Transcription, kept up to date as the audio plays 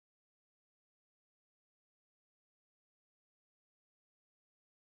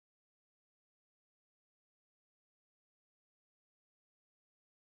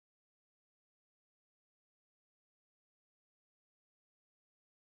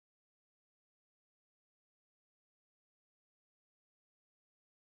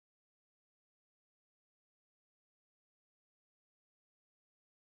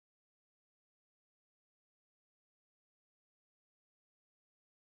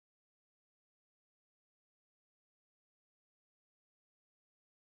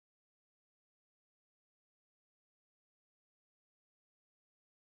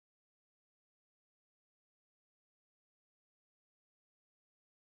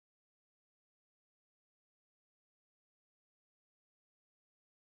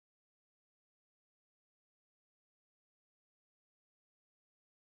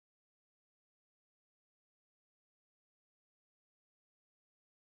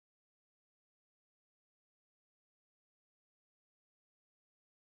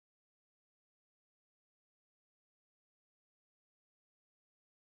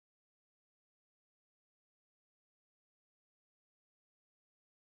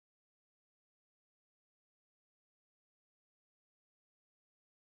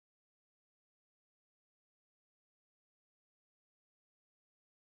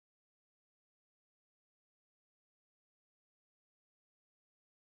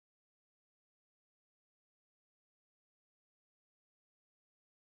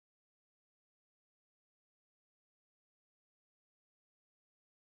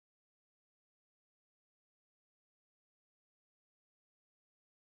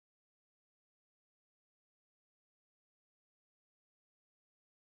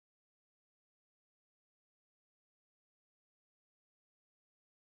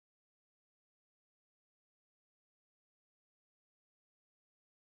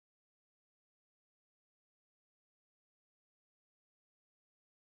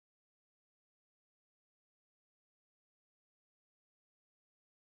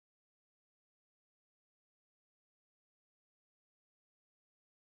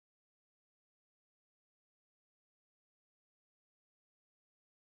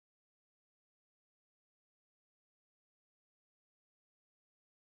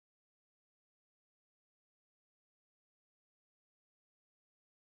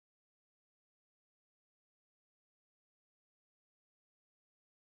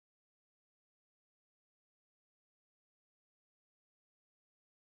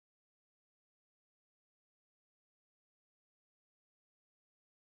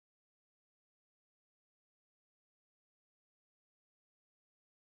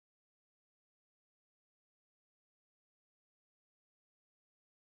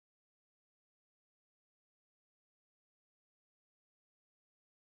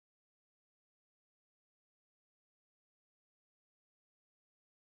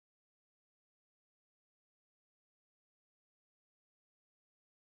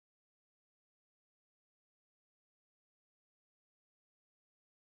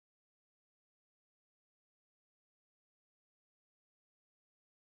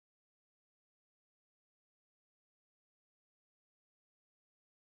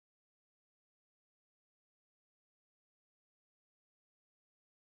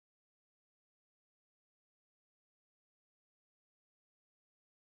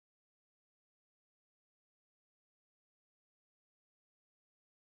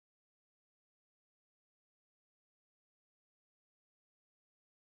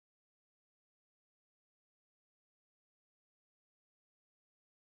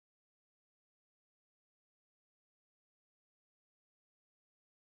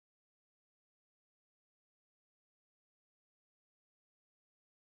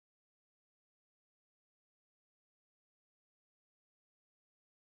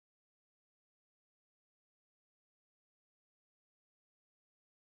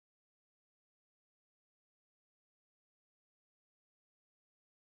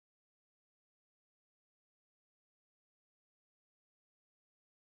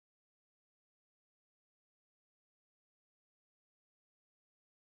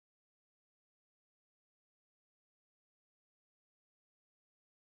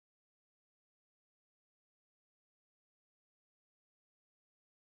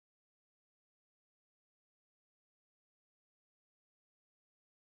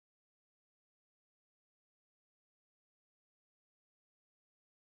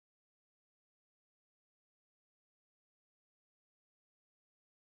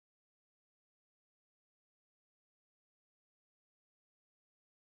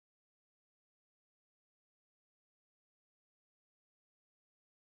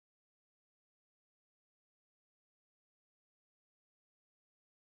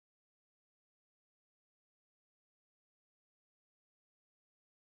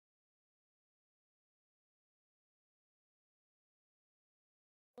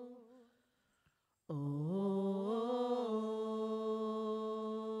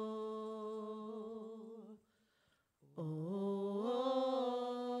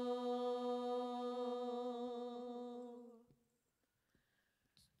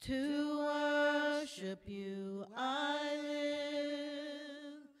To worship you I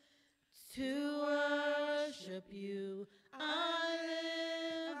live. To worship you I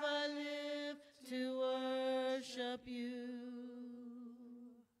live to worship you.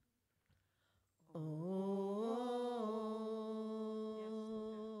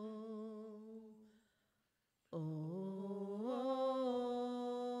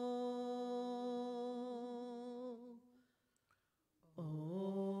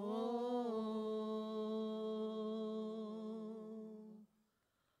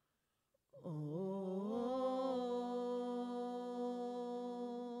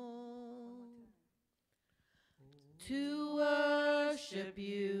 To worship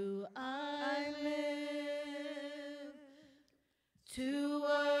you I live. To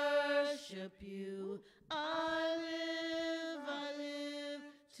worship you I live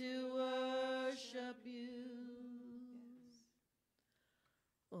to worship you.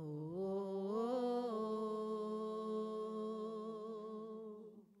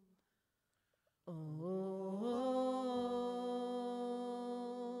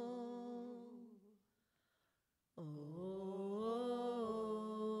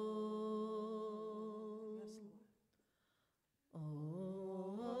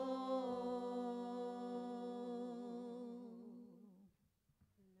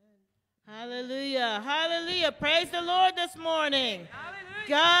 Hallelujah. Hallelujah. Praise the Lord this morning. Hallelujah.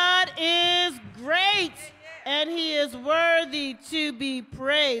 God is great and he is worthy to be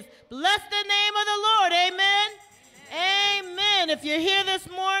praised. Bless the name of the Lord. Amen. Amen. If you're here this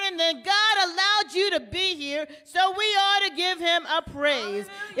morning, then God allowed you to be here, so we ought to give him a praise.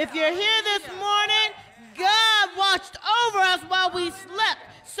 If you're here this morning, God watched over us while we slept,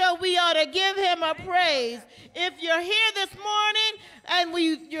 so we ought to give him a praise. If you're here this morning and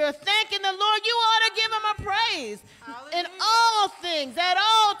you're thanking the Lord, you ought to give him a praise. Hallelujah. In all things, at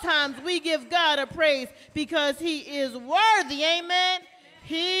all times, we give God a praise because he is worthy. Amen.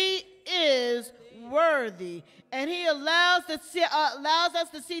 He is worthy. And he allows us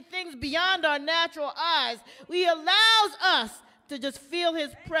to see things beyond our natural eyes. He allows us to just feel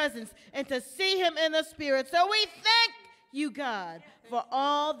his presence and to see him in the spirit. So we thank you, God, for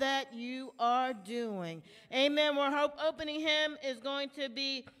all that you are doing. Amen. Our opening hymn is going to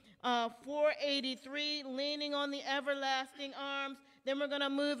be 483, Leaning on the Everlasting Arms. Then we're going to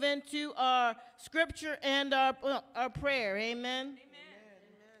move into our scripture and our prayer. Amen.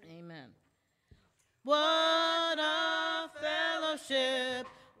 Amen. Amen. What a fellowship,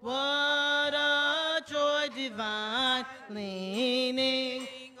 what a joy divine, leaning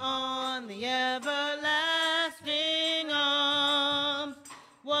on the everlasting arms.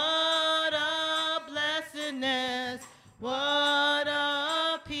 What a blessedness, what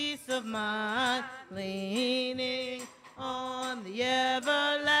a peace of mind, leaning on the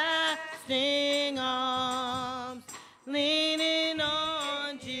everlasting arms. Leaning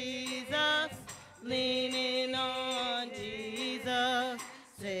on Jesus, leaning on Jesus,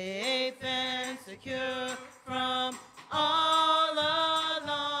 safe and secure from all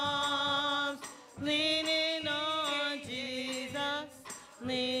alarms. Leaning on Jesus,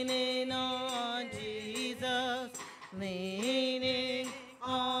 leaning on Jesus, leaning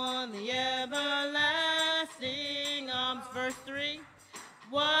on the everlasting arms. Verse 3,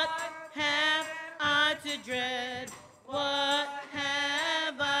 what have I to dread? What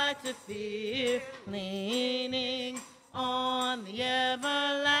have I to fear? Leaning on the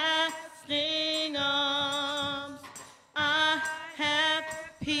everlasting arms. I have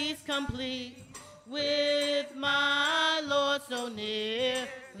peace complete with my Lord so near.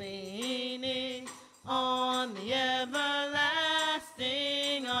 Leaning on the everlasting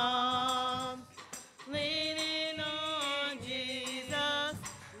arms. Leaning on Jesus,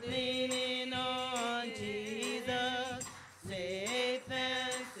 leaning on Jesus, safe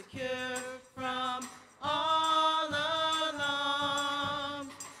and secure from all alarms.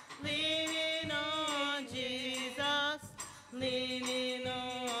 Leaning on Jesus, leaning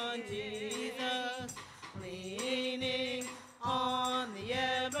on Jesus, leaning on the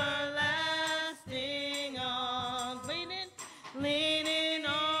everlasting arms. Leaning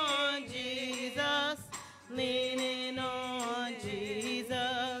on Jesus, leaning on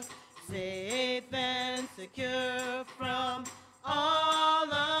Jesus, safe and secure from all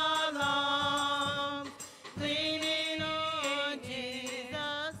alarms. Leaning on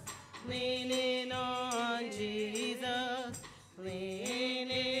Jesus, leaning on Jesus,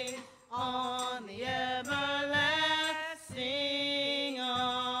 leaning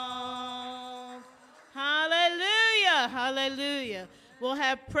we'll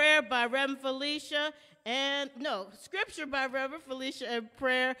have prayer by Reverend Felicia scripture by Reverend Felicia and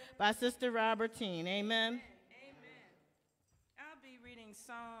prayer by Sister Robertine. Amen. Amen. I'll be reading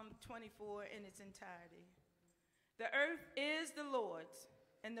Psalm 24 in its entirety. The earth is the Lord's,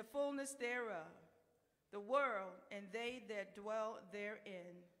 and the fullness thereof, the world and they that dwell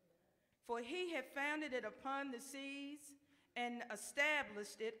therein. For he hath founded it upon the seas, and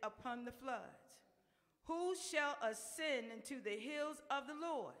established it upon the floods. Who shall ascend into the hills of the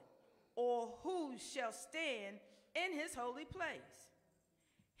Lord? Or who shall stand in his holy place?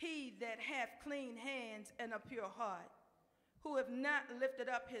 He that hath clean hands and a pure heart, who hath not lifted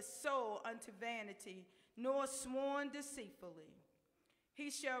up his soul unto vanity, nor sworn deceitfully. He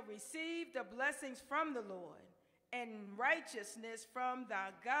shall receive the blessings from the Lord, and righteousness from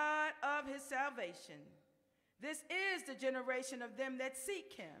the God of his salvation. This is the generation of them that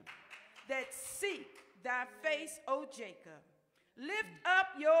seek him, that seek thy face, O Jacob. Lift up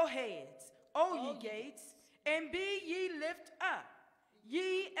your heads, O ye gates, and be ye lift up,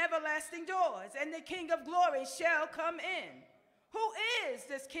 ye everlasting doors, and the King of glory shall come in. Who is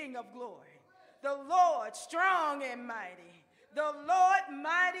this King of glory? The Lord strong and mighty, the Lord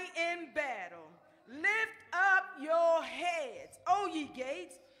mighty in battle. Lift up your heads, O ye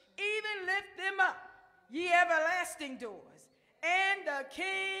gates, even lift them up, ye everlasting doors, and the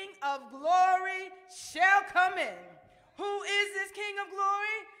King of glory shall come in. Who is this King of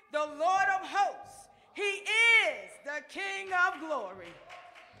glory? The Lord of hosts. He is the King of glory.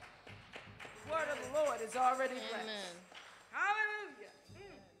 The word of the Lord is already blessed. Amen. Hallelujah.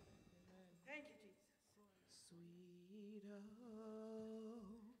 Thank you, Jesus. Sweet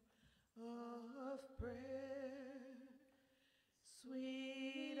hour of prayer,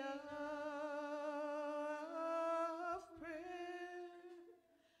 sweet hour of prayer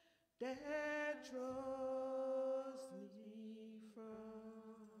that draws me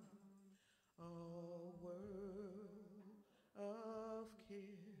from a world of care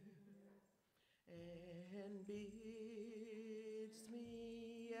and bids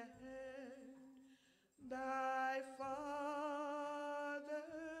me at thy Father's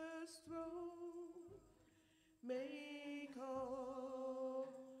throne make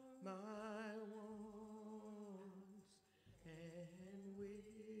all my wants and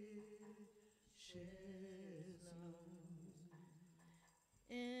wishes known.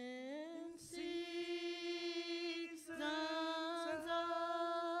 In seasons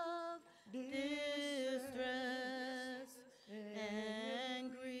of distress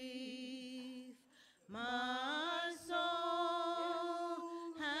and grief, my soul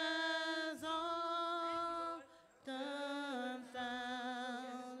has often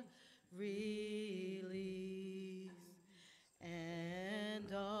found release,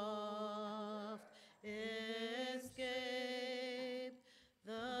 and oft escaped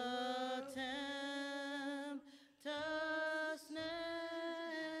the tempter's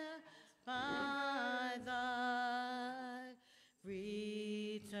snare by thy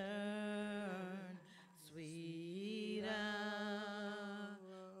return, sweet hour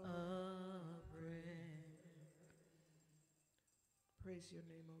of prayer. Praise your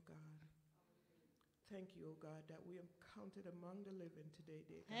name, O God. Thank you, O God, that we are counted among the living today,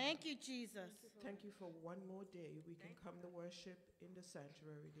 dear God. Thank you, Jesus. Thank you for one more day we can come to worship in the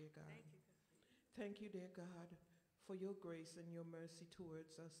sanctuary, dear God. Thank you, dear God, for your grace and your mercy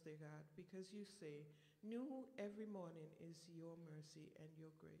towards us, dear God, because you say, new every morning is your mercy and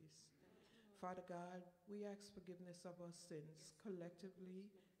your grace. Father God, we ask forgiveness of our sins collectively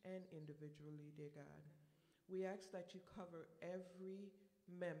and individually, dear God. We ask that you cover every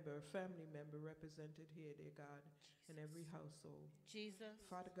family member represented here, dear God, in every household. Jesus.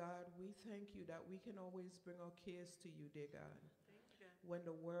 Father God, we thank you that we can always bring our cares to you, dear God. When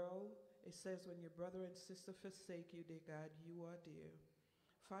the world, it says, when your brother and sister forsake you, dear God, you are dear.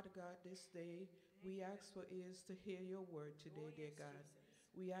 Father God, this day, we ask for ears to hear your word today, dear God.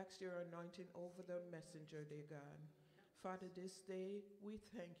 We ask your anointing over the messenger, dear God. Father, this day, we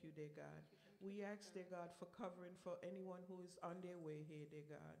thank you, dear God. We ask, dear God, for covering for anyone who is on their way here, dear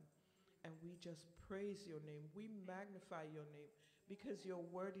God. And we just praise your name. We magnify your name because you're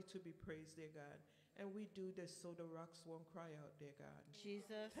worthy to be praised, dear God. And we do this so the rocks won't cry out, dear God.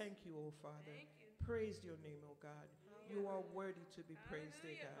 Jesus. Thank you, O Father. Praise your name, O God. You are worthy to be praised,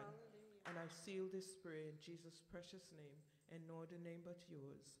 dear God. And I seal this prayer in Jesus' precious name and no other name but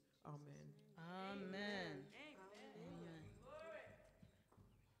yours. Amen. Amen. Amen.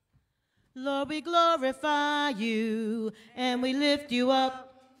 Lord, we glorify you and we lift you up.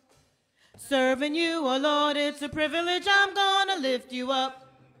 Serving you, oh Lord, it's a privilege. I'm gonna lift you up.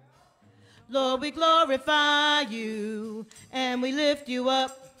 Lord, we glorify you and we lift you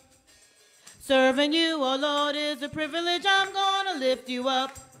up. Serving you, oh Lord, is a privilege. I'm gonna lift you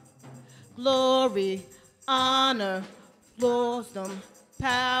up. Glory, honor, wisdom,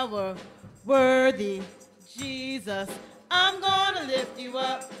 power, worthy, Jesus. I'm gonna lift you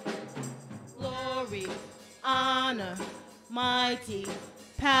up. Glory, honor, mighty,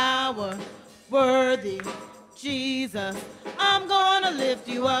 power, worthy, Jesus. I'm gonna lift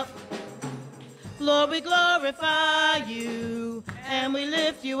you up. Lord, we glorify you and we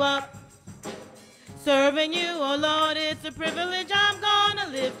lift you up. Serving you, oh Lord, it's a privilege. I'm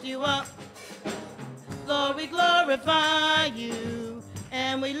gonna lift you up. Lord, we glorify you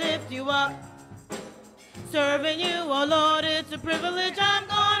and we lift you up. Serving you, oh Lord, it's a privilege. I'm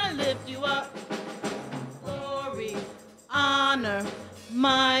gonna lift you up. Glory, honor,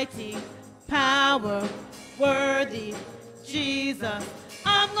 mighty, power, worthy, Jesus.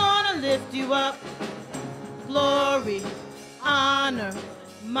 I'm gonna lift you up. Glory, honor,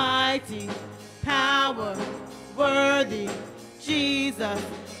 mighty, power, worthy, Jesus.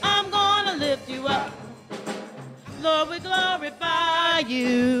 I'm gonna lift you up. Lord, we glorify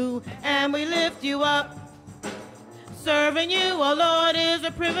you and we lift you up. Serving you, oh Lord, is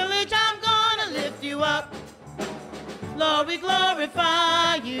a privilege. I'm gonna lift you up. Lord, we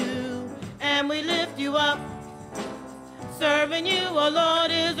glorify you and we lift you up. Serving you, oh Lord,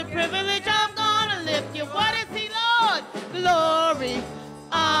 is a privilege. I'm gonna lift you. What is he, Lord? Glory,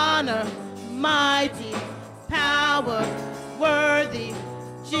 honor, mighty, power, worthy,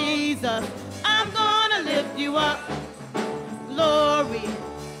 Jesus. I'm gonna lift you up. Glory,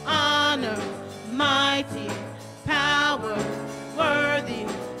 honor, mighty, power, worthy,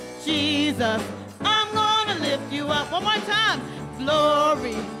 Jesus. I'm gonna lift you up. One more time.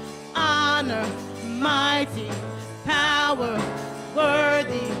 Glory, honor, mighty, power,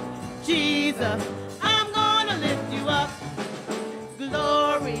 worthy, Jesus. I'm gonna lift you up.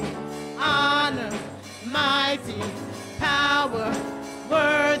 Glory, honor, mighty, power,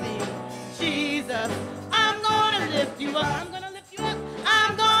 worthy, Jesus. I'm gonna lift you up. I'm gonna lift you up.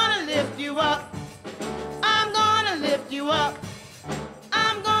 I'm gonna lift you up. I'm gonna lift you up.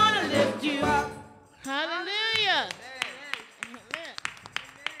 I'm gonna lift you up. Hallelujah. Amen.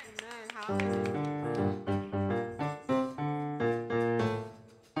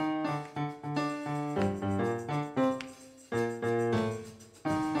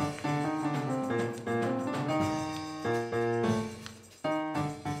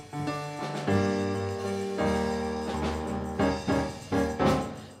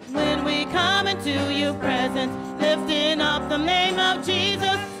 When we come into your presence, lifting up the name of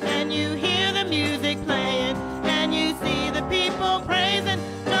Jesus, and you hear the music playing, and you see the people praising,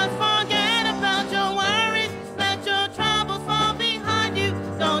 just forget about your worries, let your troubles fall behind you.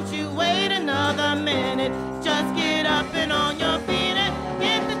 Don't you wait another minute, just get up and on your feet and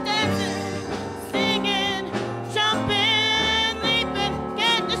get to dancing, singing, jumping, leaping,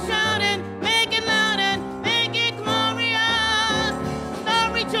 get to shouting, make it loud and make it glorious.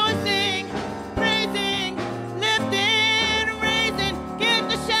 Start rejoicing, praising, lifting, raising, get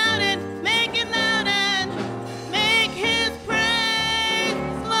to shouting, make it loud and make his praise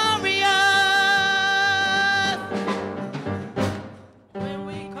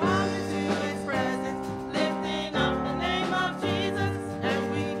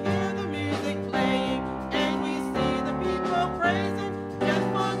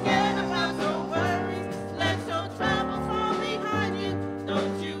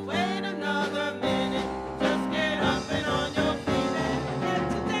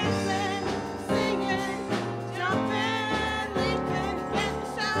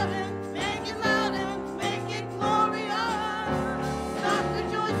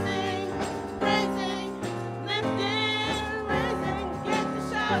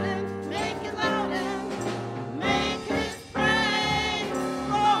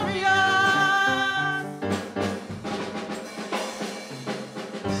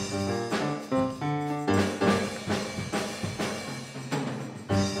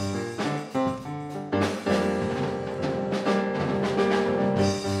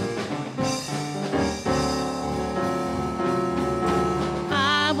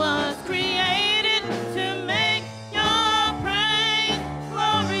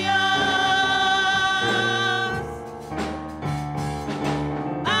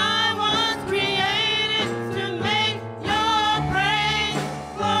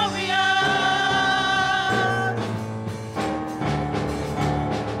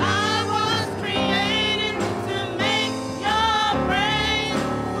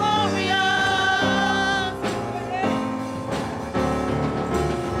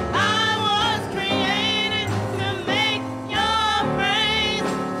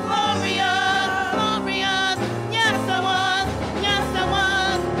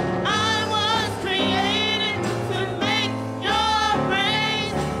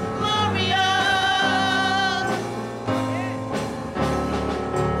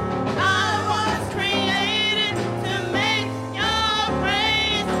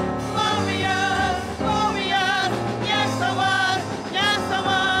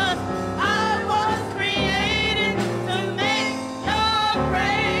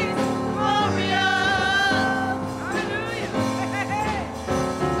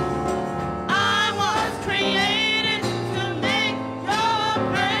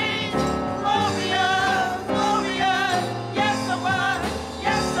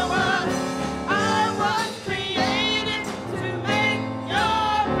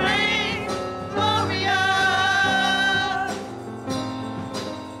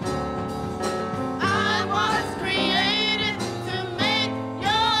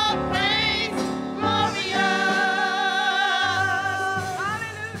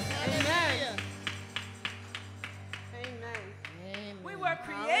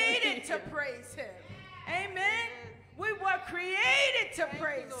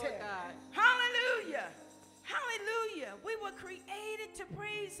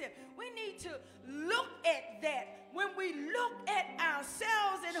praise him. We need to look at that when we look at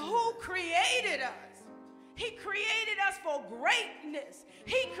ourselves and who created us. He created us for greatness.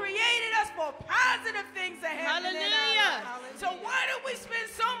 He created us for positive things to happen in our lives. So why do we spend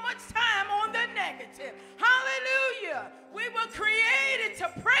so much time on the negative? Hallelujah. We were created to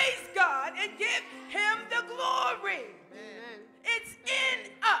praise God and give him the glory. Amen. It's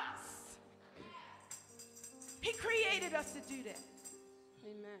in us. He created us to do that.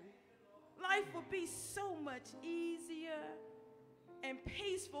 Amen. Life will be so much easier and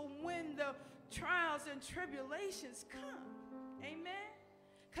peaceful when the trials and tribulations come. Amen.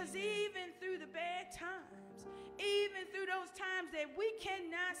 Because even through the bad times, even through those times that we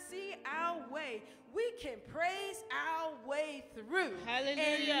cannot see our way, we can praise our way through. Hallelujah.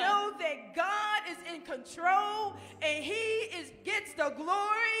 And know that God is in control and he gets the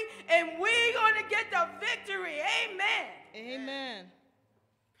glory and we're going to get the victory. Amen. Amen.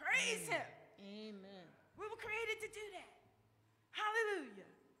 Praise him. Amen. We were created to do that. Hallelujah.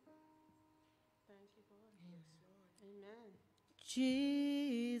 Thank you, Lord. Amen.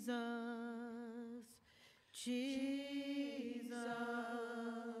 Jesus, Jesus,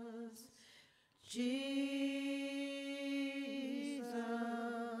 Jesus,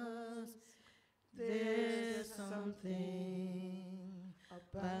 there's something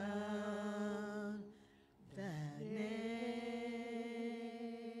about that name.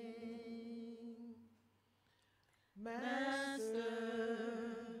 Master,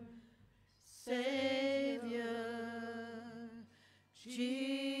 Savior, Jesus,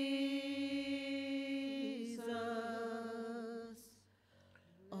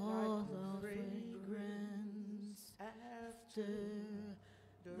 all the fragrance after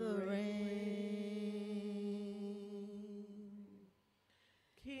the rain.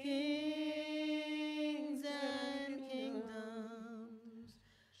 Kings and kingdoms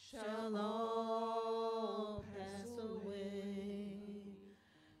shall all pass away,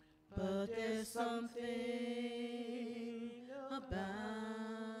 but there's something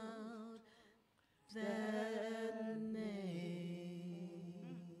about that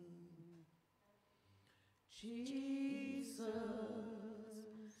name. Jesus,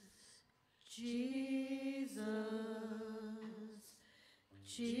 Jesus,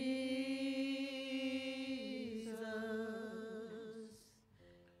 Jesus,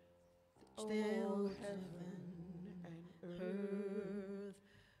 still heaven and earth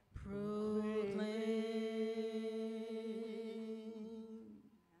proclaim.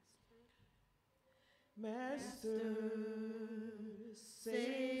 Master,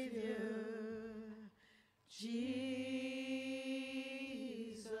 Savior,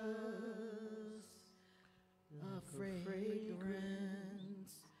 Jesus, a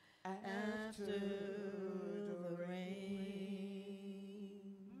fragrance after the rain.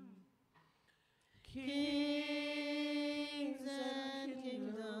 Kings and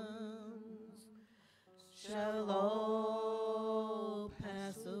kingdoms shall all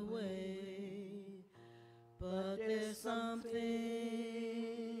pass away, but there's something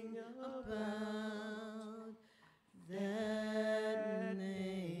about that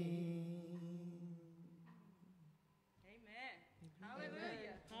name. Amen.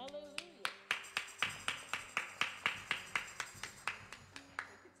 Hallelujah. Hallelujah.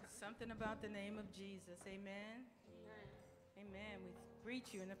 Something about the name of Jesus. Amen. Amen. We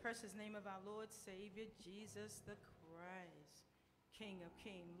greet you in the precious name of our Lord, Savior, Jesus the Christ, King of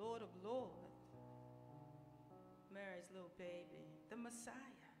kings, Lord of lords, Mary's little baby, the Messiah,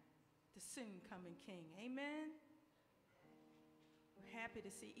 the soon coming King. Amen. We're happy to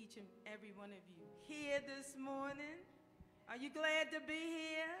see each and every one of you here this morning. Are you glad to be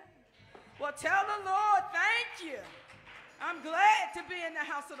here? Well, tell the Lord thank you. I'm glad to be in the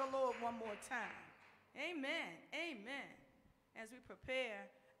house of the Lord one more time. Amen. Amen. As we prepare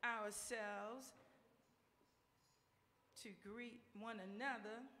ourselves to greet one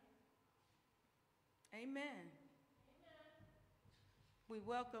another. Amen. We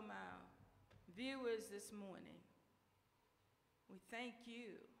welcome our viewers this morning. We thank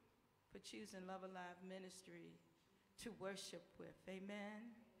you for choosing Love Alive Ministry to worship with.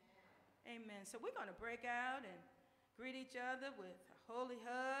 Amen. Amen. So we're going to break out and greet each other with a holy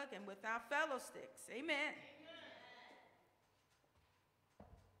hug and with our fellow sticks. Amen.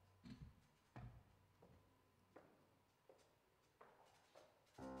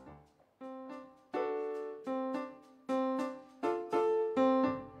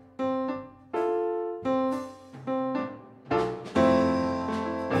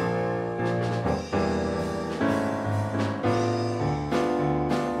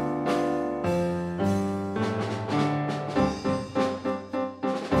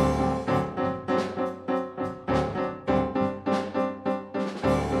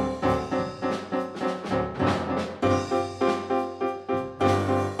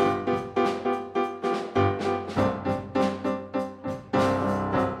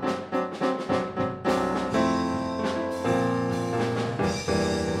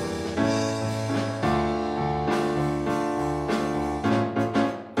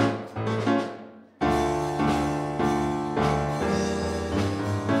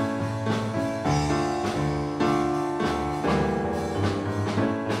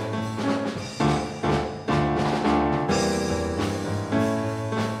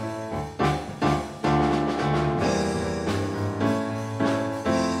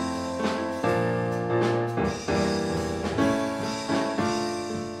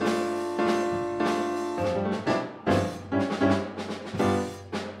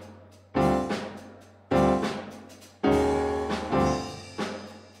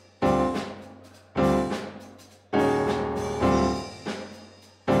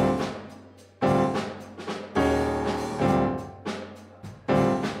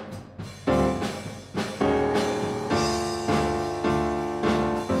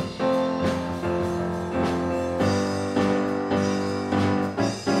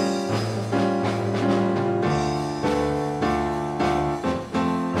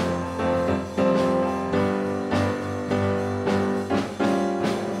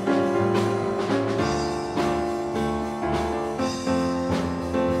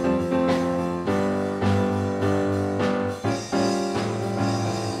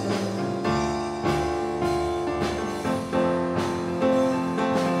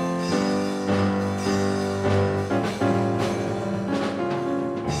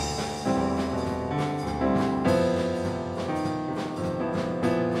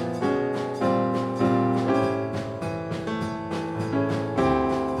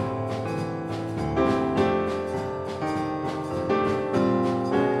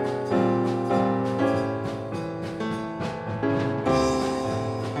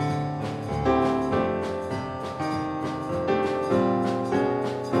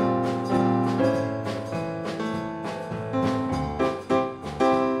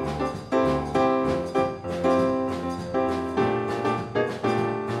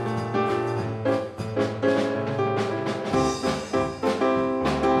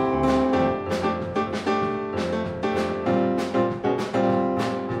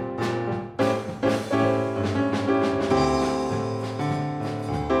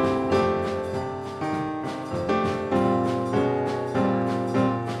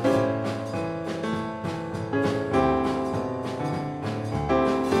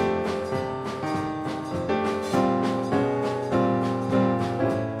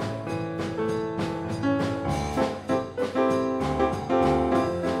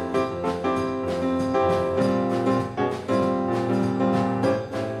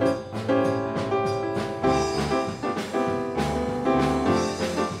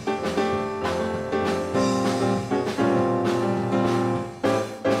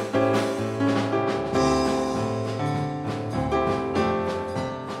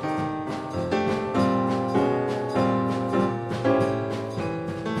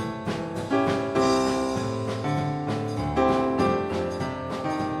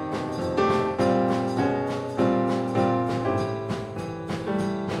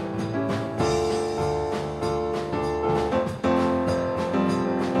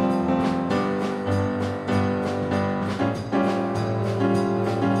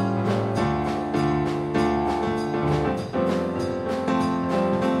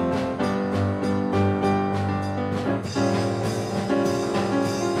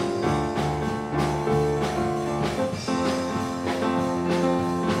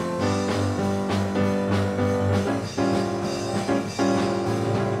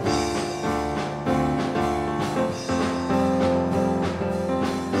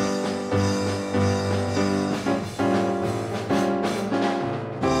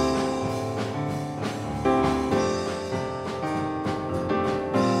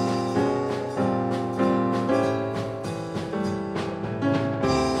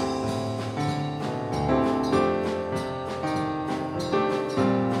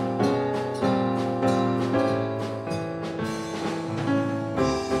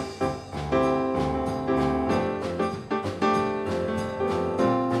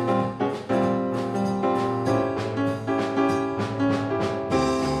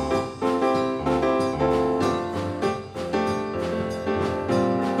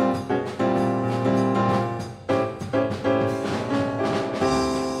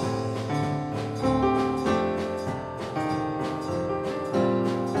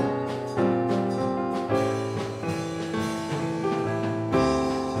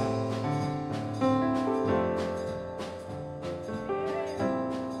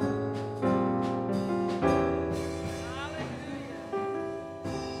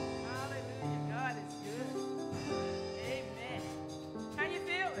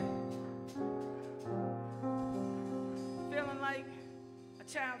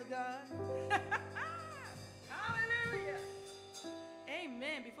 child of God. Hallelujah.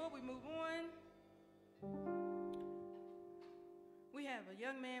 Amen. Before we move on, we have a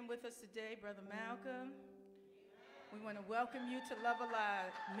young man with us today, Brother Malcolm. We want to welcome you to Love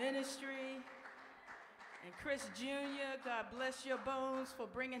Alive Ministry. And Chris Jr., God bless your bones for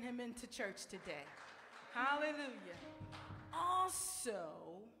bringing him into church today. Hallelujah. Also,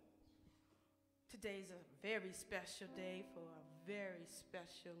 today's a very special day for a very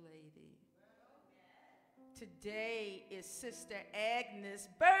special lady. Today is Sister Agnes'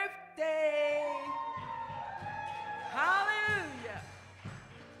 birthday. Hallelujah.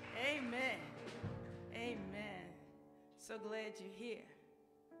 Amen. Amen. So glad you're here.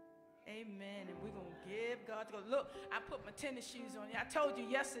 Amen. And we're going to give God to go. Look, I put my tennis shoes on. I told you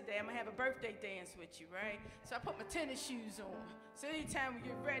yesterday I'm going to have a birthday dance with you, right? So I put my tennis shoes on. So anytime we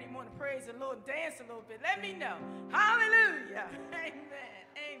get ready, you want to praise the Lord, dance a little bit, let me know. Hallelujah. Amen.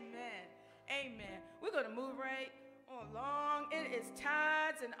 Amen. Amen. We're going to move right along. It is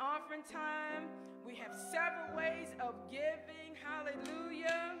tithes and offering time. We have several ways of giving.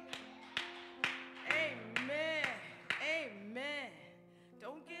 Hallelujah. Amen. Amen.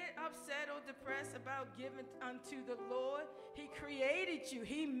 Don't get upset or depressed about giving unto the Lord. He created you.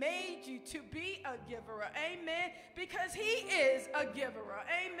 He made you to be a giver. Amen. Because he is a giver.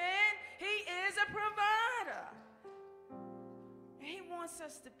 Amen. He is a provider. And he wants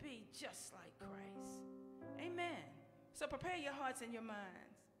us to be just like Christ. Amen. So prepare your hearts and your minds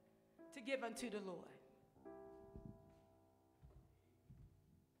to give unto the Lord.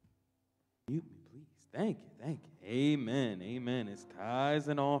 Mute me, please. Thank you. Thank you. Amen. Amen. It's tithes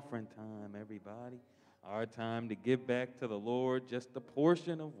and offering time, everybody. Our time to give back to the Lord just a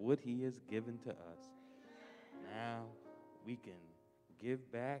portion of what he has given to us. Now we can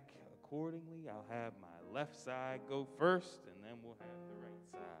give back accordingly. I'll have my left side go first, and then we'll have the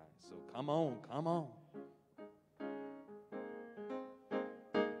right side. So come on, come on.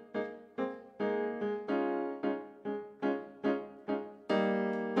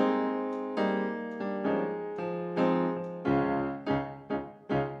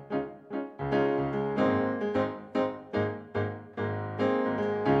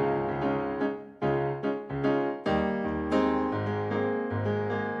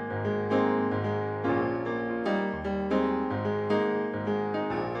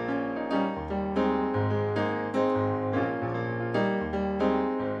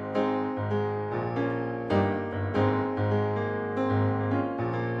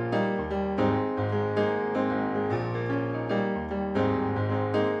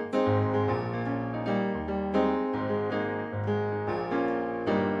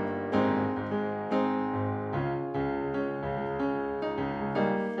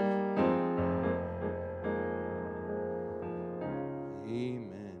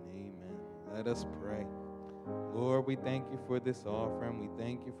 Let us pray. Lord, we thank you for this offering. We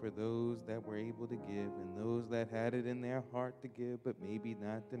thank you for those that were able to give and those that had it in their heart to give, but maybe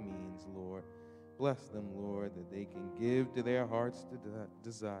not the means, Lord. Bless them, Lord, that they can give to their heart's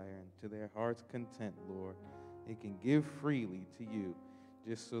desire and to their heart's content, Lord. They can give freely to you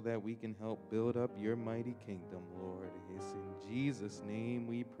just so that we can help build up your mighty kingdom, Lord. It's in Jesus' name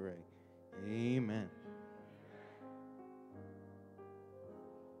we pray. Amen.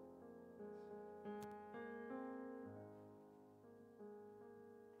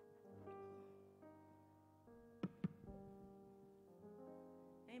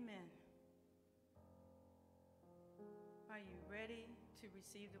 Amen. Are you ready to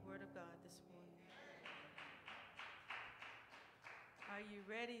receive the word of God this morning? Are you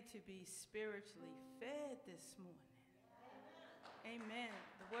ready to be spiritually fed this morning? Amen.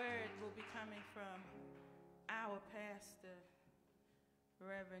 The word will be coming from our pastor,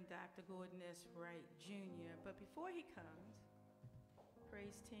 Reverend Dr. Gordon S. Wright, Jr. But before he comes,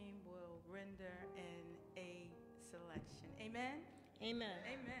 praise team will render an A selection. Amen? Amen.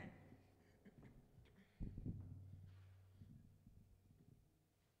 Amen.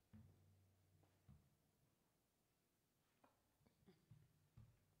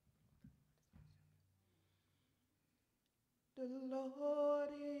 The Lord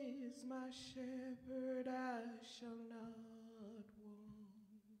is my shepherd, I shall not want.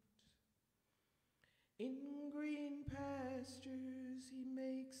 In green pastures he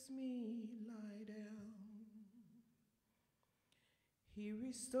makes me lie down. He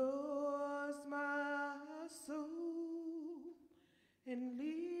restores my soul and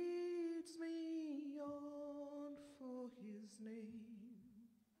leads me on for his name,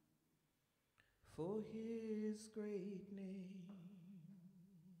 for his great name.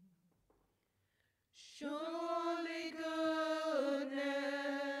 Surely goodness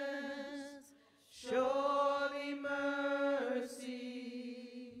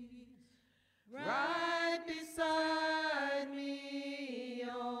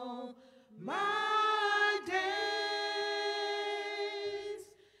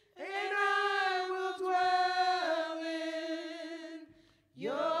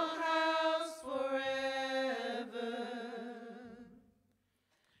your house forever,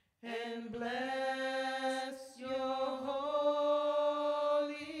 and bless your holy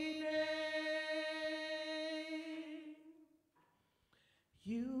name.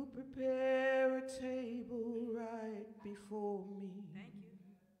 You prepare a table right before me.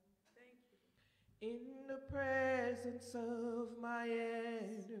 Thank you. Thank you. In the presence of my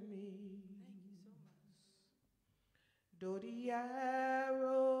enemies. Though the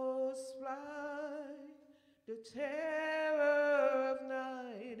arrows fly, the terror of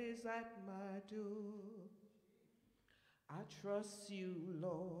night is at my door. I trust you,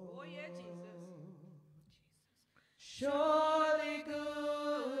 Lord. Oh, yeah, Jesus. Surely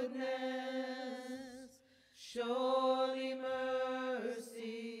goodness, surely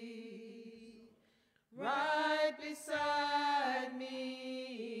mercy, right beside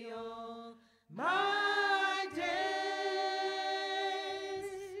me all my days,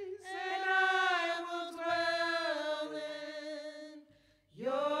 and I will dwell in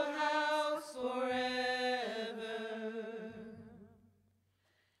your house forever,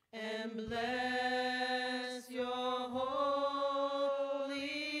 and bless your holy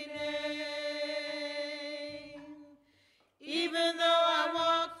name. Even though I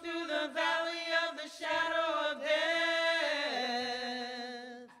walk through the valley of the shadow of death,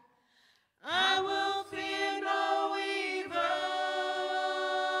 I will fear no evil.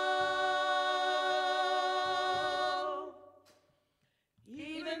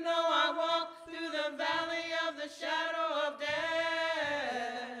 Even though I walk through the valley of the shadow of death,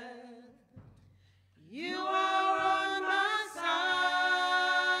 you are on my side.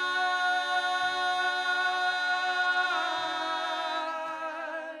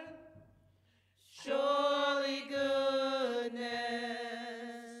 Surely goodness,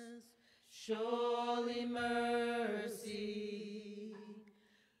 surely mercy,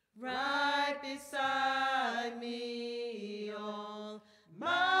 right beside me all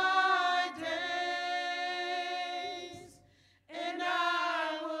my days, and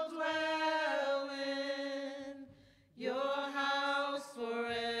I will dwell in your house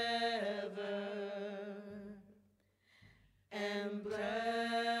forever, and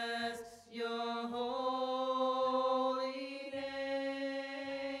bless your holy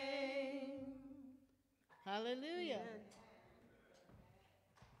name. Hallelujah.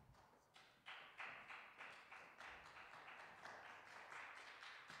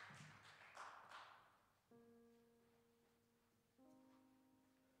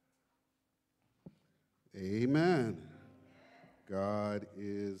 Amen. God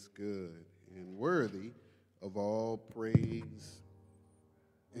is good and worthy of all praise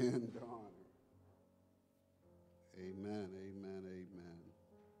and honor. Amen, amen, amen.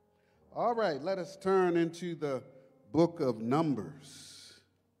 All right, let us turn into the book of Numbers.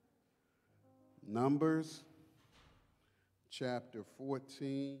 Numbers, chapter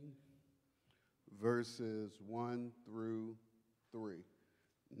 14, verses 1 through 3.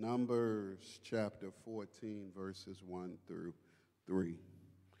 Numbers chapter 14, verses 1 through 3.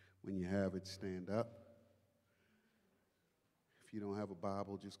 When you have it, stand up. If you don't have a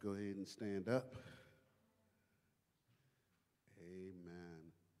Bible, just go ahead and stand up.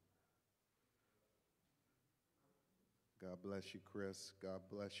 Amen. God bless you, Chris. God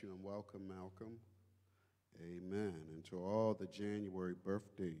bless you, and welcome, Malcolm. Amen. And to all the January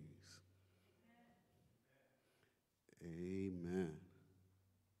birthdays. Amen.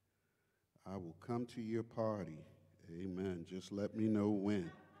 I will come to your party. Amen. Just let me know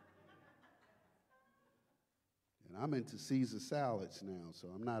when. And I'm into Caesar salads now, so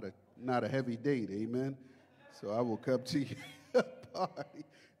I'm not a heavy date. Amen. So I will come to your party.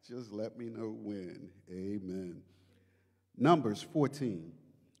 Just let me know when. Amen. Numbers 14,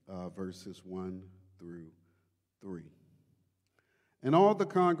 verses 1 through 3. And all the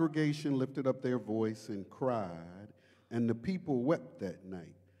congregation lifted up their voice and cried, and the people wept that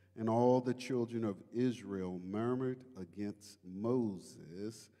night. And all the children of Israel murmured against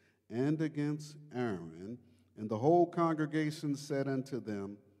Moses and against Aaron. And the whole congregation said unto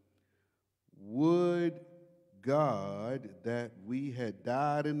them, Would God that we had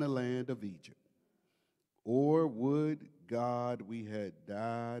died in the land of Egypt, or would God we had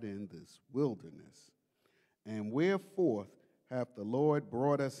died in this wilderness? And wherefore hath the Lord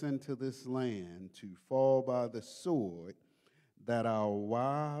brought us into this land to fall by the sword, that our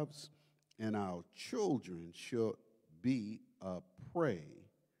wives and our children should be a prey?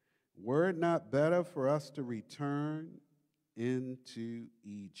 Were it not better for us to return into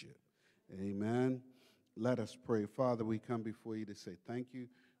Egypt? Amen. Let us pray. Father, we come before you to say thank you.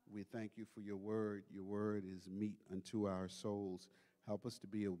 We thank you for your word. Your word is meat unto our souls. Help us to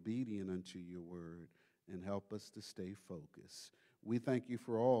be obedient unto your word, and help us to stay focused. We thank you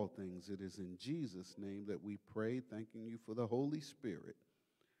for all things. It is in Jesus' name that we pray, thanking you for the Holy Spirit.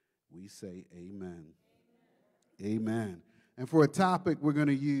 We say amen. Amen. And for a topic, we're going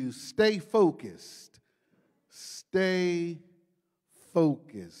to use stay focused. Stay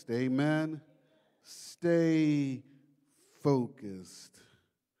focused. Amen. Stay focused.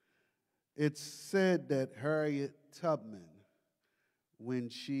 It's said that Harriet Tubman, when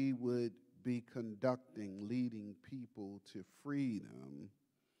she would be leading people to freedom,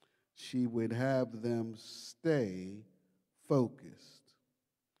 she would have them stay focused.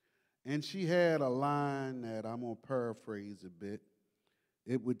 And she had a line that I'm going to paraphrase a bit.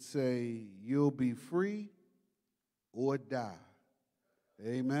 It would say, you'll be free or die.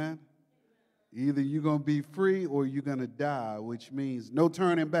 Amen? Either you're going to be free or you're going to die, which means no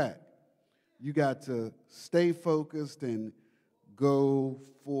turning back. You got to stay focused and go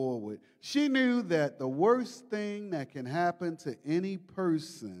forward. She knew that the worst thing that can happen to any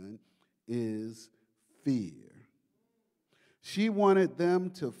person is fear. She wanted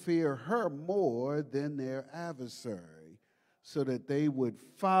them to fear her more than their adversary, so that they would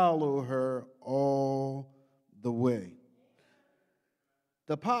follow her all the way.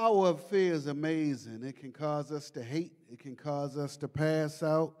 The power of fear is amazing. It can cause us to hate. It can cause us to pass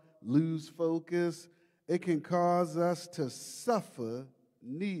out, lose focus. It can cause us to suffer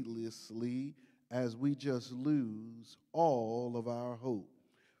needlessly as we just lose all of our hope.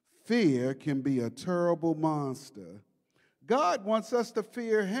 Fear can be a terrible monster. God wants us to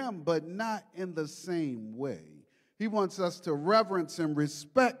fear him, but not in the same way. He wants us to reverence and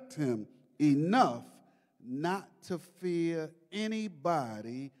respect him enough not to fear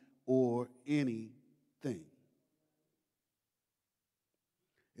anybody or anything.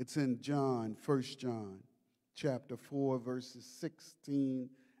 It's in John, 1 John, chapter 4, verses 16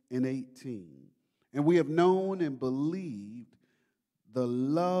 and 18. And we have known and believed the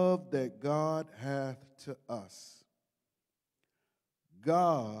love that God hath to us.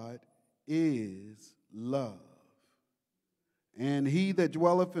 God is love. And he that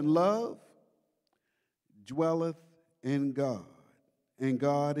dwelleth in love dwelleth in God, and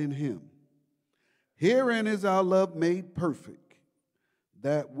God in him. Herein is our love made perfect,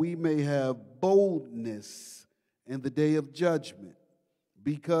 that we may have boldness in the day of judgment,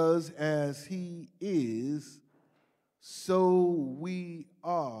 because as he is, so we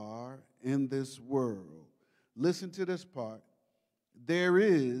are in this world. Listen to this part. There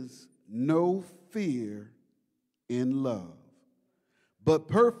is no fear in love, but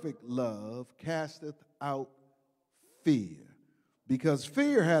perfect love casteth out fear, because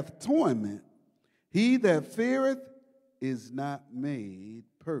fear hath torment. He that feareth is not made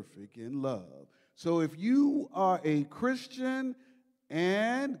perfect in love. So if you are a Christian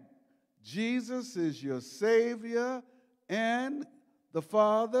and Jesus is your Savior and the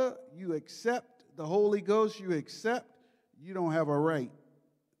Father, you accept the Holy Ghost, you don't have a right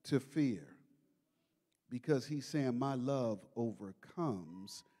to fear, because he's saying my love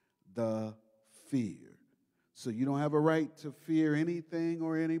overcomes the fear. So you don't have a right to fear anything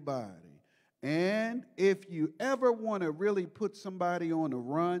or anybody. And if you ever want to really put somebody on the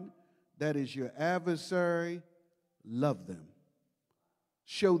run that is your adversary, love them.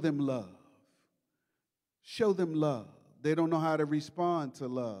 Show them love. Show them love. They don't know how to respond to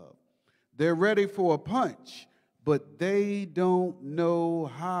love. They're ready for a punch, but they don't know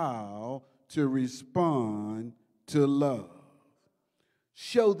how to respond to love.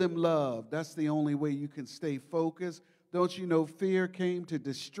 Show them love. That's the only way you can stay focused. Don't you know fear came to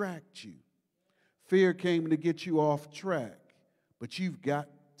distract you? Fear came to get you off track, but you've got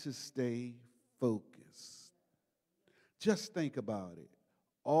to stay focused. Just think about it.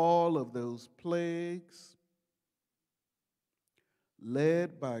 All of those plagues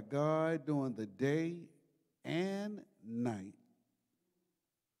led by God during the day and night.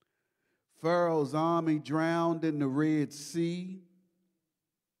 Pharaoh's army drowned in the Red Sea,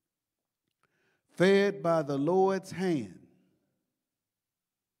 fed by the Lord's hand.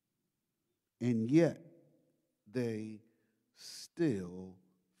 And yet they still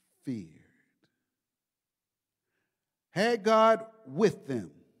feared. Had God with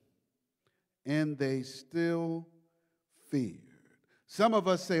them, and they still feared. Some of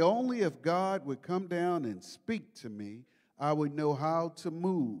us say, only if God would come down and speak to me, I would know how to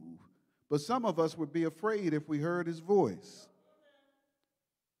move. But some of us would be afraid if we heard his voice.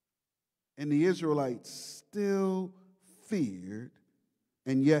 And the Israelites still feared,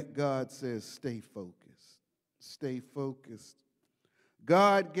 and yet God says, stay focused. Stay focused.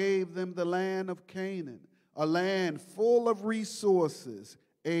 God gave them the land of Canaan, a land full of resources,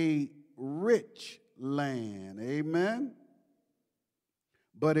 a rich land. Amen?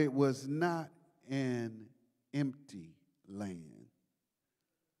 But it was not an empty land.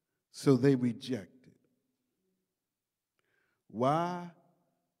 So they rejected. Why?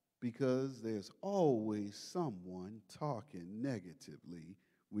 Because there's always someone talking negatively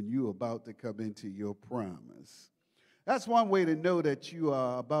when you're about to come into your promise. That's one way to know that you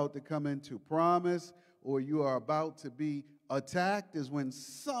are about to come into promise or you are about to be attacked is when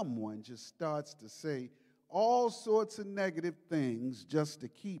someone just starts to say all sorts of negative things just to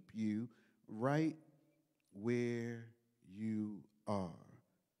keep you right where you are.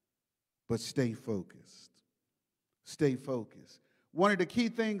 But stay focused. Stay focused. One of the key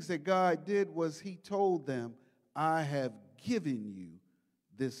things that God did was he told them, I have given you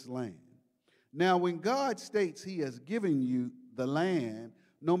this land. Now, when God states he has given you the land,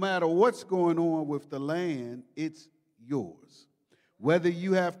 no matter what's going on with the land, it's yours. Whether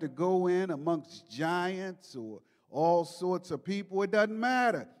you have to go in amongst giants or all sorts of people, it doesn't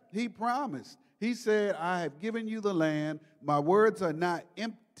matter. He promised. He said, I have given you the land. My words are not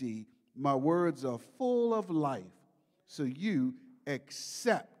empty. My words are full of life. So you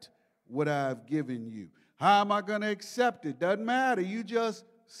accept what I've given you. How am I going to accept it? Doesn't matter. You just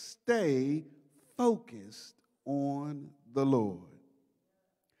stay focused on the Lord.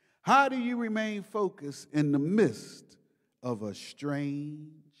 How do you remain focused in the midst of a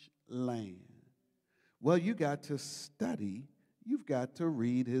strange land? Well, you got to study. You've got to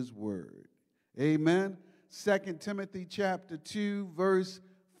read his word. Amen. 2 Timothy chapter 2, verse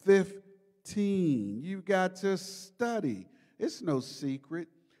 15. You've got to study. It's no secret.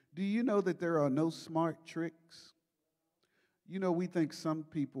 Do you know that there are no smart tricks? You know, we think some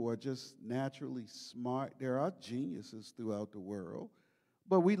people are just naturally smart. There are geniuses throughout the world.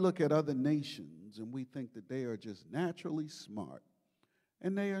 But we look at other nations and we think that they are just naturally smart.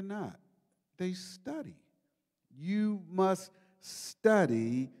 And they are not. They study. You must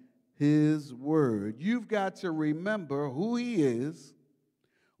study his word. You've got to remember who he is,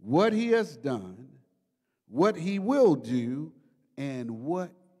 what he has done, what he will do, and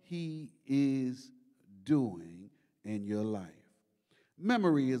what he is doing in your life.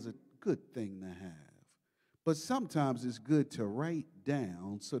 Memory is a good thing to have, but sometimes it's good to write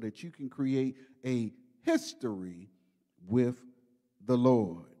down so that you can create a history with the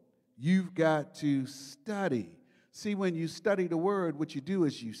Lord. You've got to study. See, when you study the word, what you do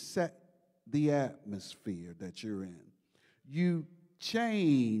is you set the atmosphere that you're in. You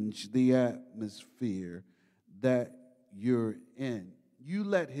change the atmosphere that you're in. You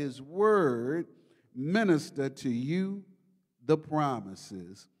let his word minister to you the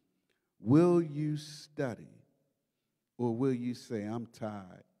promises. Will you study? Or will you say, I'm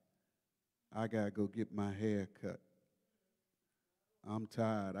tired. I got to go get my hair cut. I'm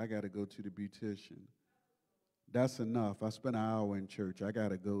tired. I got to go to the beautician. That's enough. I spent an hour in church. I got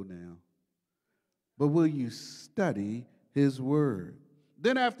to go now. But will you study his word?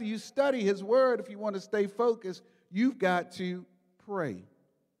 Then after you study his word, if you want to stay focused, you've got to pray.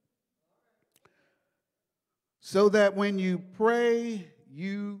 So that when you pray,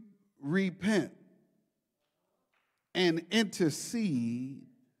 you repent and intercede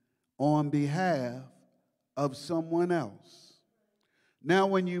on behalf of someone else. Now,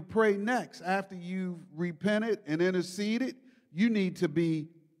 when you pray next, after you've repented and interceded, you need to be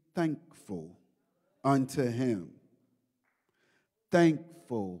thankful unto him.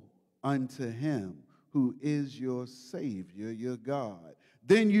 Thankful unto him who is your Savior, your God.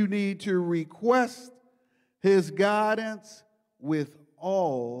 Then you need to request his guidance with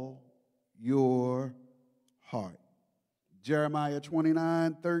all your heart. Jeremiah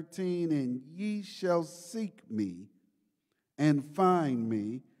 29:13, and ye shall seek me and find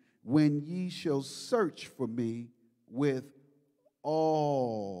me when ye shall search for me with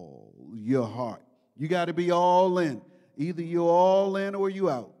all your heart. You got to be all in. Either you're all in or you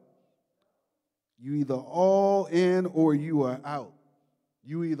out. You either all in or you are out.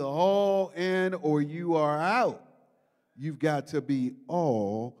 You either all in or you are out. You've got to be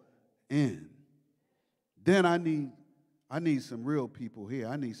all in. Then I need some real people here.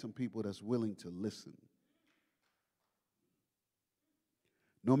 I need some people that's willing to listen.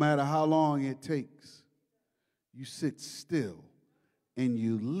 No matter how long it takes, you sit still and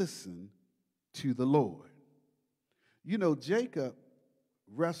you listen to the Lord. You know, Jacob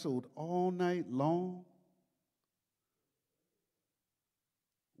wrestled all night long.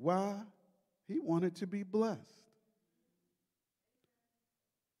 Why? He wanted to be blessed.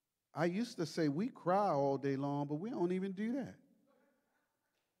 I used to say we cry all day long, but we don't even do that.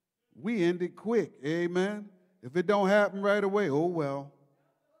 We end it quick. Amen. If it don't happen right away, oh well.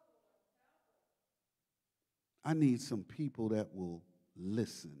 I need some people that will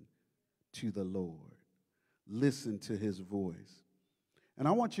listen to the Lord. Listen to his voice. And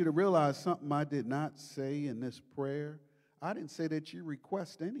I want you to realize something I did not say in this prayer. I didn't say that you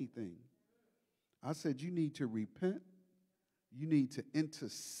request anything. I said you need to repent. You need to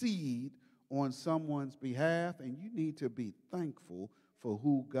intercede on someone's behalf, and you need to be thankful for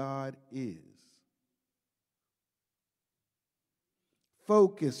who God is.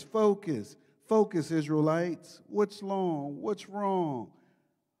 Focus, focus, focus, Israelites. What's wrong? What's wrong?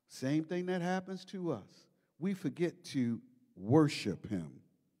 Same thing that happens to us. We forget to worship him.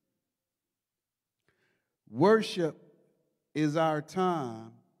 Worship is our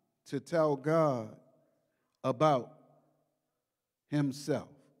time to tell God about himself.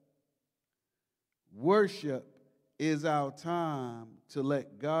 Worship is our time to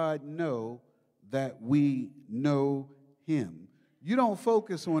let God know that we know him. You don't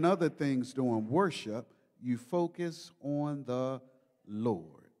focus on other things during worship. You focus on the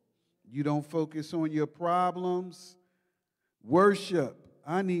Lord. You don't focus on your problems. Worship.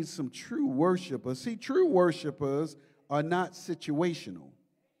 I need some true worshipers. See, true worshipers are not situational.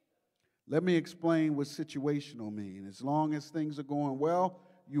 Let me explain what situational means. As long as things are going well,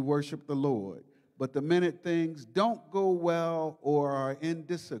 you worship the Lord. But the minute things don't go well or are in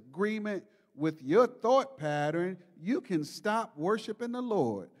disagreement with your thought pattern, you can stop worshiping the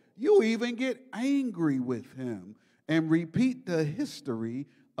Lord. You even get angry with him and repeat the history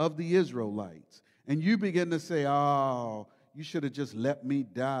of the Israelites. And you begin to say, oh, you should have just let me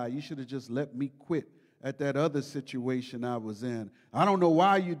die. You should have just let me quit at that other situation I was in. I don't know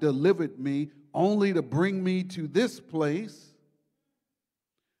why you delivered me only to bring me to this place.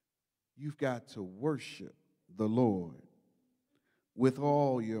 You've got to worship the Lord with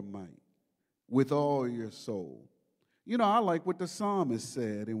all your might, with all your soul. You know, I like what the psalmist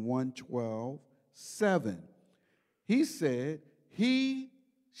said in 112:7. He said, he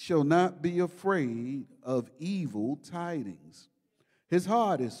shall not be afraid of evil tidings. His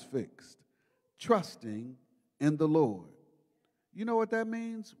heart is fixed, trusting in the Lord. You know what that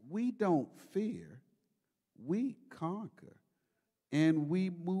means? We don't fear, we conquer. And we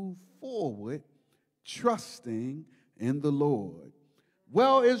move forward trusting in the Lord.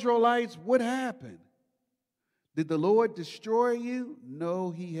 Well, Israelites, what happened? Did the Lord destroy you? No,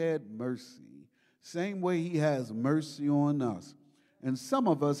 he had mercy. Same way he has mercy on us. And some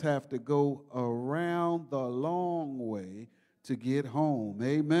of us have to go around the long way to get home.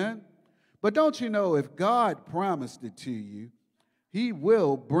 Amen? But don't you know, if God promised it to you, he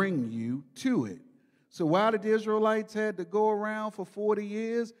will bring you to it. So why did the Israelites had to go around for 40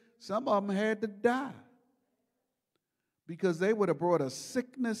 years? Some of them had to die because they would have brought a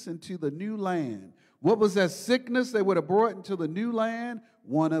sickness into the new land. What was that sickness they would have brought into the new land?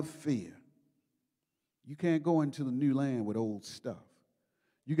 One of fear. You can't go into the new land with old stuff.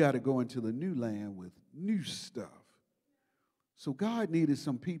 You got to go into the new land with new stuff. So God needed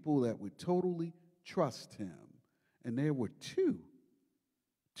some people that would totally trust him. And there were two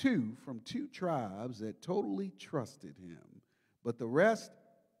from two tribes that totally trusted him. But the rest,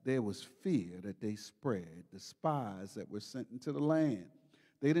 there was fear that they spread, the spies that were sent into the land.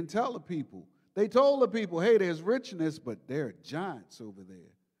 They didn't tell the people. They told the people, hey, there's richness, but there are giants over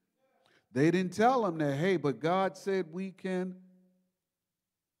there. They didn't tell them that, hey, but God said we can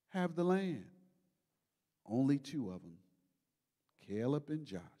have the land. Only two of them, Caleb and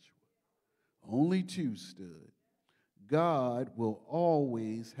Joshua. Only two stood. God will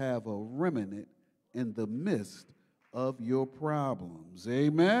always have a remnant in the midst of your problems.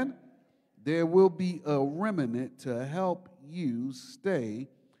 Amen? There will be a remnant to help you stay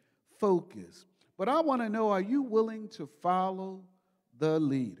focused. But I want to know, are you willing to follow the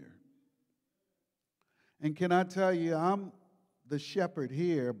leader? And can I tell you, I'm the shepherd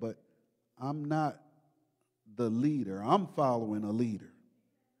here, but I'm not the leader. I'm following a leader.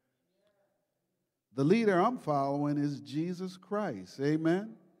 The leader I'm following is Jesus Christ.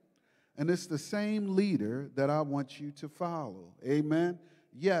 Amen? And it's the same leader that I want you to follow. Amen?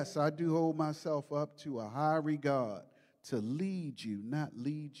 Yes, I do hold myself up to a high regard to lead you, not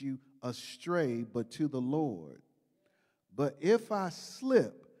lead you astray, but to the Lord. But if I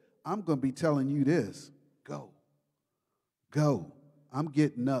slip, I'm going to be telling you this. Go. Go. I'm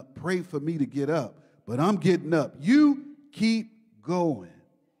getting up. Pray for me to get up, but I'm getting up. You keep going.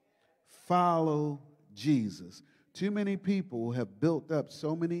 Follow Jesus. Too many people have built up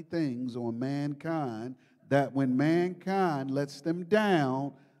so many things on mankind that when mankind lets them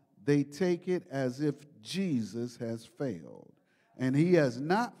down, they take it as if Jesus has failed. and he has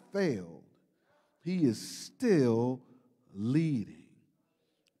not failed. He is still leading.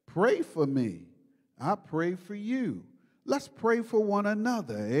 Pray for me. I pray for you. Let's pray for one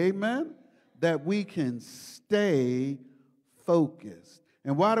another, amen, that we can stay focused.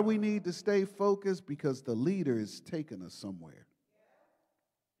 And why do we need to stay focused? Because the leader is taking us somewhere.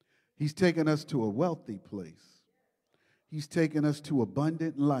 He's taking us to a wealthy place. He's taking us to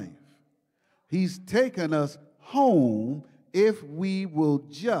abundant life. He's taking us home if we will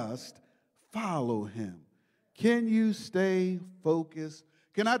just follow him. Can you stay focused?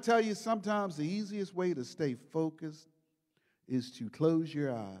 Can I tell you, sometimes the easiest way to stay focused is to close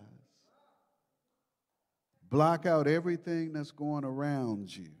your eyes, block out everything that's going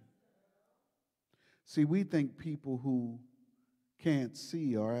around you. See, we think people who can't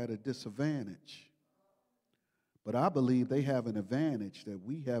see are at a disadvantage, but I believe they have an advantage that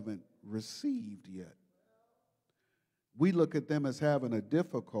we haven't received yet. We look at them as having a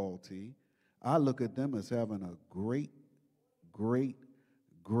difficulty. I look at them as having a great, great,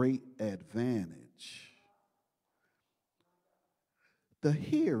 great advantage. The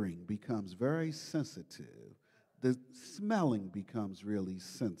hearing becomes very sensitive. The smelling becomes really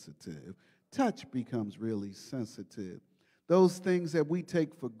sensitive. Touch becomes really sensitive. Those things that we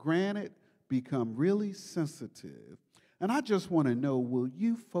take for granted become really sensitive. And I just want to know, will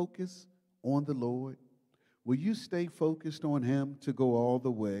you focus on the Lord? Will you stay focused on him to go all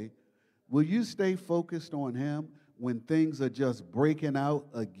the way? Will you stay focused on him when things are just breaking out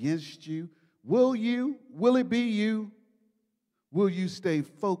against you? Will you? Will it be you? Will you stay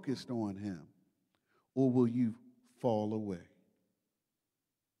focused on him, or will you fall away?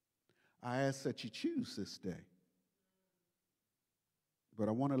 I ask that you choose this day. But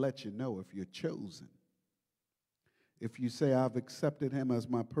I want to let you know, if you're chosen, if you say, I've accepted him as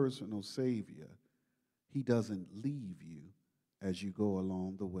my personal Savior, he doesn't leave you as you go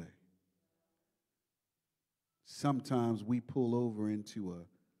along the way. Sometimes we pull over into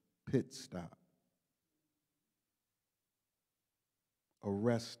a pit stop, a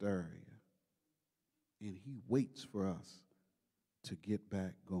rest area, and he waits for us to get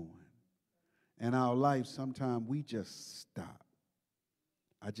back going. In our life, sometimes we just stop.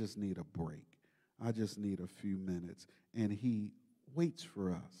 I just need a break. I just need a few minutes. And he waits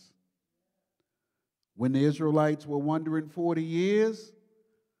for us. When the Israelites were wandering 40 years,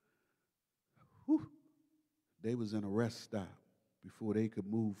 they was in a rest stop before they could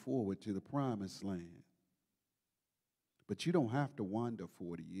move forward to the promised land. But you don't have to wander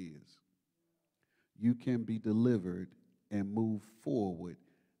 40 years. You can be delivered and move forward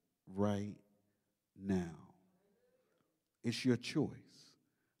right now. It's your choice.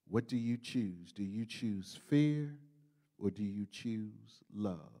 What do you choose? Do you choose fear or do you choose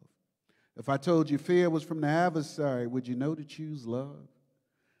love? If I told you fear was from the adversary, would you know to choose love?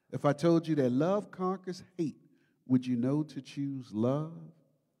 If I told you that love conquers hate, would you know to choose love?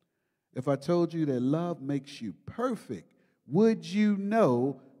 If I told you that love makes you perfect, would you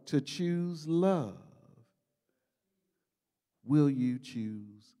know to choose love? Will you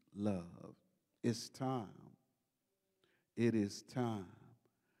choose love? It's time. It is time.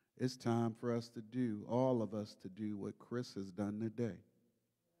 It's time for us to do, all of us to do what Chris has done today.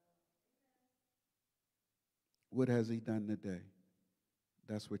 What has he done today?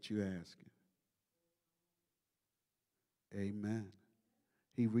 That's what you're asking. Amen.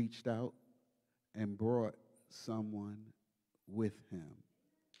 He reached out and brought someone with him.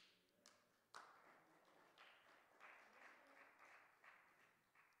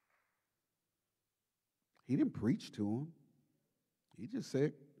 He didn't preach to him. He just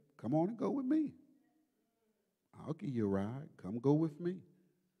said, come on and go with me. I'll give you a ride. Come go with me.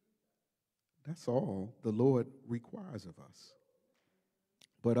 That's all the Lord requires of us.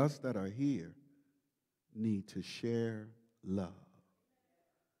 But us that are here need to share love.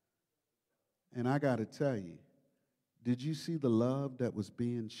 And I got to tell you, did you see the love that was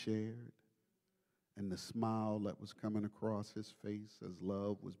being shared and the smile that was coming across his face as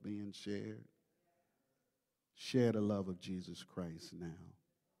love was being shared? Share the love of Jesus Christ now.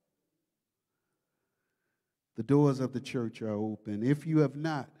 The doors of the church are open. If you have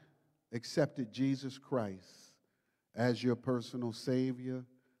not accepted Jesus Christ as your personal Savior,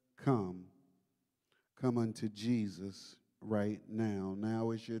 come unto Jesus right now.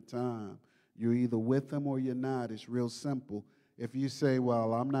 Now is your time. You're either with him or you're not. It's real simple. If you say,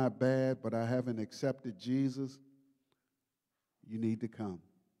 well, I'm not bad, but I haven't accepted Jesus, you need to come.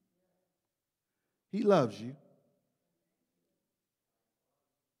 He loves you.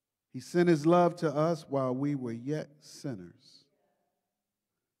 He sent his love to us while we were yet sinners.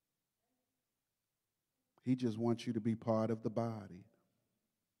 He just wants you to be part of the body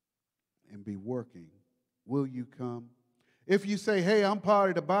and be working. Will you come? If you say, hey, I'm part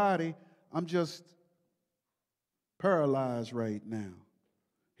of the body, I'm just paralyzed right now,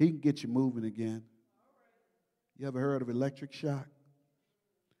 he can get you moving again. You ever heard of electric shock?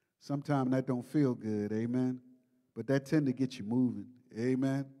 Sometimes that don't feel good, amen? But that tend to get you moving,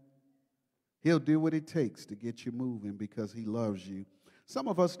 amen? He'll do what it takes to get you moving because he loves you. Some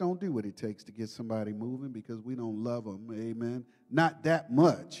of us don't do what it takes to get somebody moving because we don't love them, amen? Not that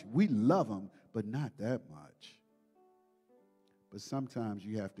much. We love them, but not that much. But sometimes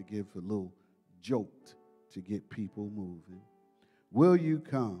you have to give a little jolt to get people moving. Will you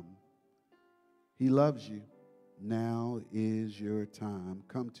come? He loves you. Now is your time.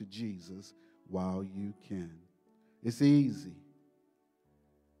 Come to Jesus while you can. It's easy.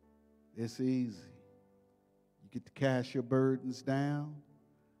 It's easy. You get to cast your burdens down,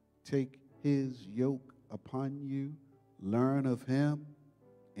 take his yoke upon you, learn of him,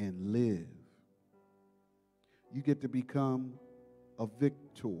 and live. You get to become a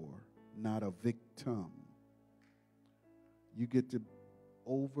victor, not a victim. You get to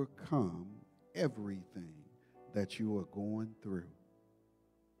overcome everything that you are going through.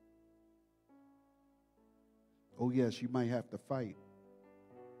 Oh, yes, you might have to fight,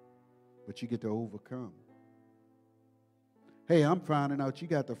 but you get to overcome. Hey, I'm finding out you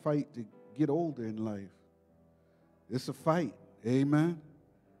got to fight to get older in life. It's a fight, amen?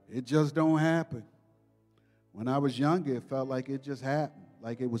 It just don't happen. When I was younger, it felt like it just happened,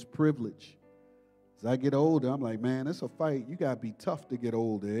 like it was privilege. As I get older, I'm like, man, it's a fight. You got to be tough to get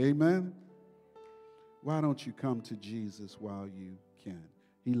older, amen? Why don't you come to Jesus while you can?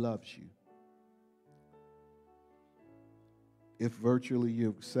 He loves you. If virtually you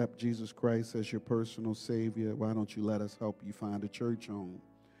accept Jesus Christ as your personal Savior, why don't you let us help you find a church home?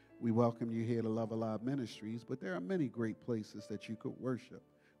 We welcome you here to Love Alive Ministries, but there are many great places that you could worship.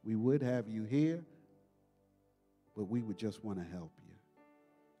 We would have you here, but we would just want to help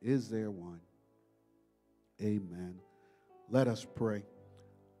you. Is there one? Amen. Let us pray.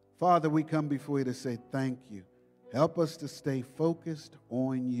 Father, we come before you to say thank you. Help us to stay focused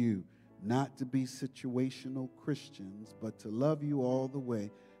on you, not to be situational Christians, but to love you all the way.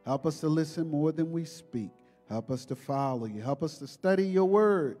 Help us to listen more than we speak. Help us to follow you. Help us to study your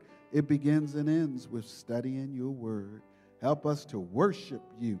word. It begins and ends with studying your word. Help us to worship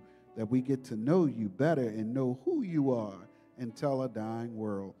you, that we get to know you better and know who you are and tell a dying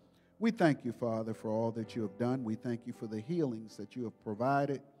world. We thank you, Father, for all that you have done. We thank you for the healings that you have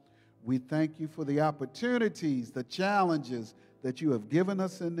provided. We thank you for the opportunities, the challenges that you have given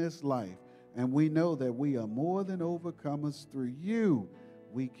us in this life. And we know that we are more than overcomers through you.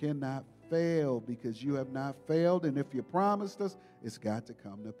 We cannot fail because you have not failed. And if you promised us, it's got to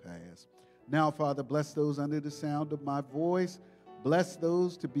come to pass. Now, Father, bless those under the sound of my voice. Bless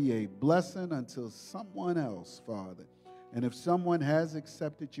those to be a blessing until someone else, Father. And if someone has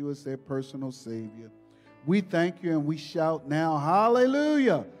accepted you as their personal Savior, we thank you and we shout now,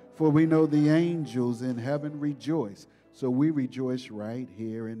 hallelujah, for we know the angels in heaven rejoice. So we rejoice right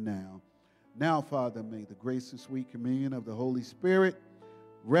here and now. Now, Father, may the grace and sweet communion of the Holy Spirit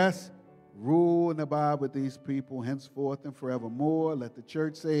rest, rule, and abide with these people henceforth and forevermore. Let the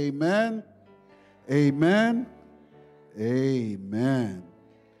church say amen, amen, amen,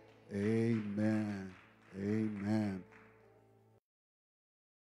 amen, amen.